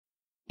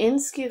In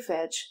Sku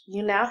Fetch,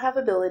 you now have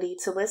ability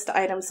to list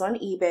items on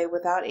eBay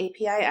without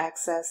API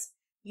access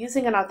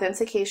using an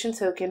authentication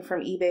token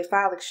from eBay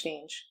File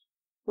Exchange.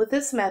 With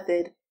this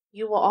method,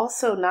 you will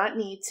also not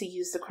need to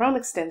use the Chrome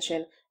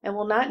extension and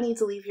will not need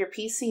to leave your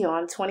PC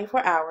on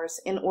 24 hours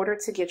in order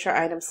to get your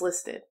items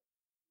listed.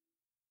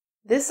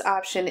 This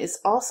option is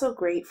also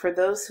great for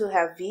those who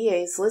have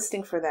VAs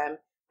listing for them,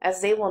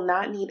 as they will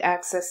not need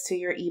access to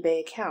your eBay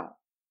account.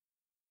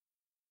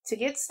 To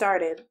get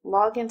started,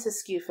 log into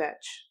Sku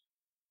Fetch.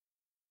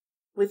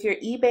 With your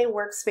eBay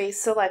workspace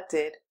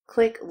selected,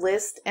 click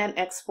List and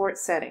Export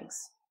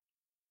Settings.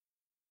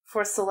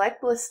 For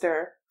Select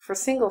Lister, for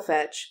Single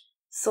Fetch,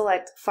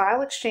 select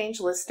File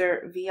Exchange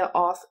Lister via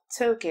Auth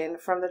Token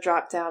from the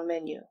drop-down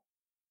menu.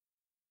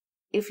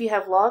 If you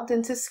have logged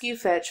into Sku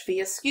Fetch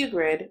via Sku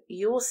Grid,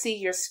 you will see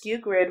your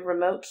Sku Grid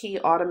remote key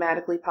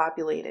automatically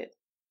populated.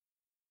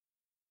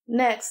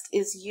 Next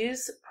is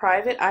use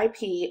private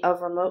IP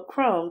of Remote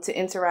Chrome to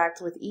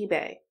interact with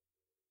eBay.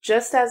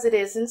 Just as it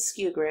is in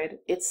Sku Grid,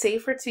 it's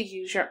safer to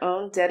use your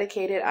own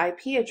dedicated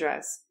IP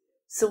address,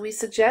 so we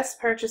suggest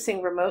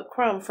purchasing Remote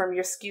Chrome from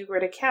your Sku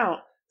Grid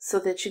account so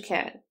that you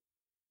can.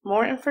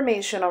 More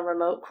information on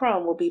Remote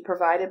Chrome will be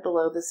provided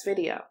below this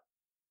video.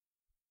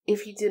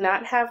 If you do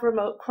not have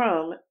Remote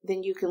Chrome,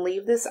 then you can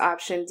leave this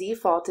option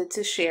defaulted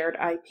to shared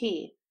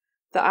IP.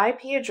 The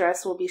IP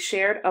address will be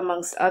shared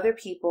amongst other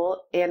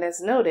people and, as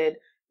noted,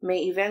 may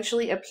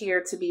eventually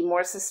appear to be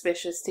more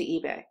suspicious to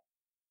eBay.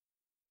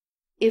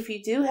 If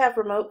you do have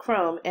Remote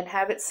Chrome and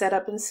have it set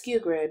up in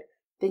Sku Grid,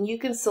 then you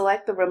can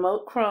select the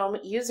Remote Chrome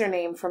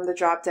username from the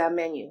drop-down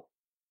menu.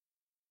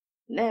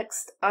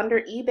 Next, under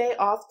eBay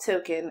Auth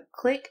Token,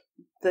 click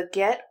the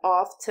Get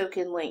Auth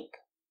Token link.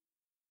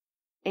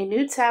 A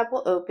new tab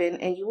will open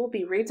and you will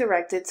be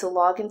redirected to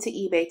log into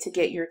eBay to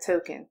get your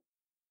token.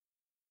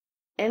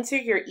 Enter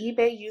your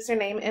eBay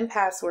username and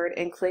password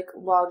and click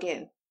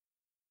Login.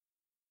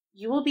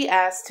 You will be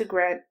asked to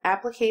grant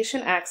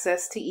application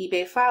access to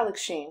eBay File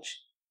Exchange.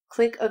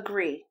 Click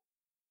Agree.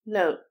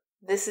 Note,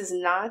 this is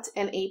not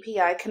an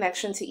API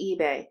connection to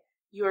eBay.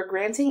 You are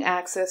granting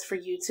access for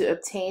you to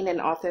obtain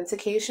an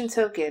authentication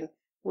token,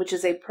 which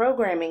is a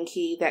programming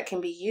key that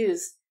can be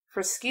used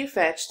for Sku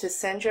Fetch to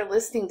send your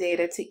listing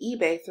data to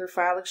eBay through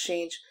File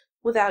Exchange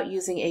without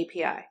using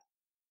API.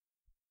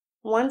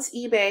 Once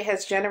eBay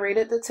has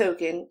generated the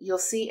token, you'll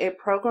see a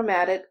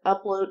programmatic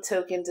upload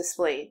token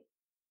displayed.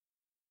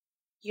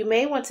 You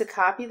may want to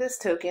copy this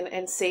token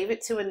and save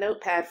it to a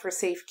notepad for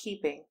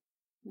safekeeping.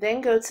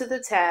 Then go to the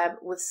tab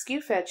with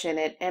Sku Fetch in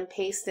it and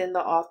paste in the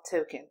Auth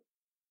token.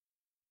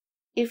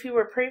 If you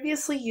were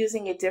previously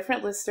using a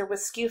different lister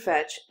with Sku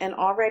Fetch and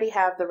already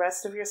have the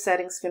rest of your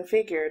settings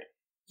configured,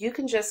 you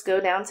can just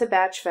go down to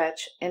Batch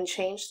Fetch and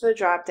change the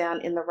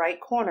drop-down in the right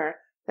corner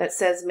that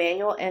says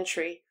Manual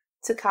Entry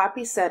to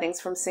copy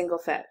settings from Single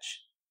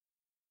Fetch.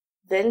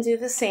 Then do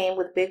the same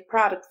with Big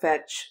Product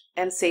Fetch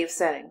and save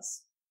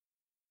settings.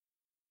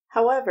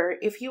 However,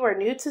 if you are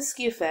new to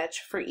Sku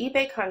Fetch, for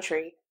eBay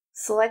country,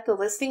 select the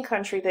listing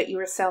country that you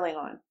are selling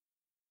on.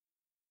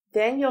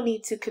 Then you'll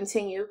need to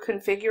continue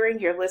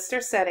configuring your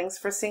lister settings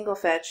for Single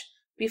Fetch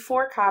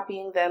before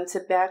copying them to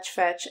Batch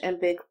Fetch and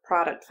Big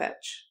Product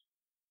Fetch.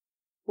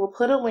 We'll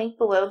put a link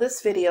below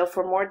this video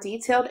for more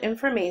detailed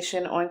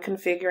information on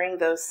configuring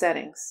those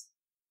settings.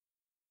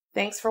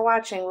 Thanks for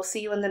watching. We'll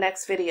see you in the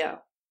next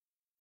video.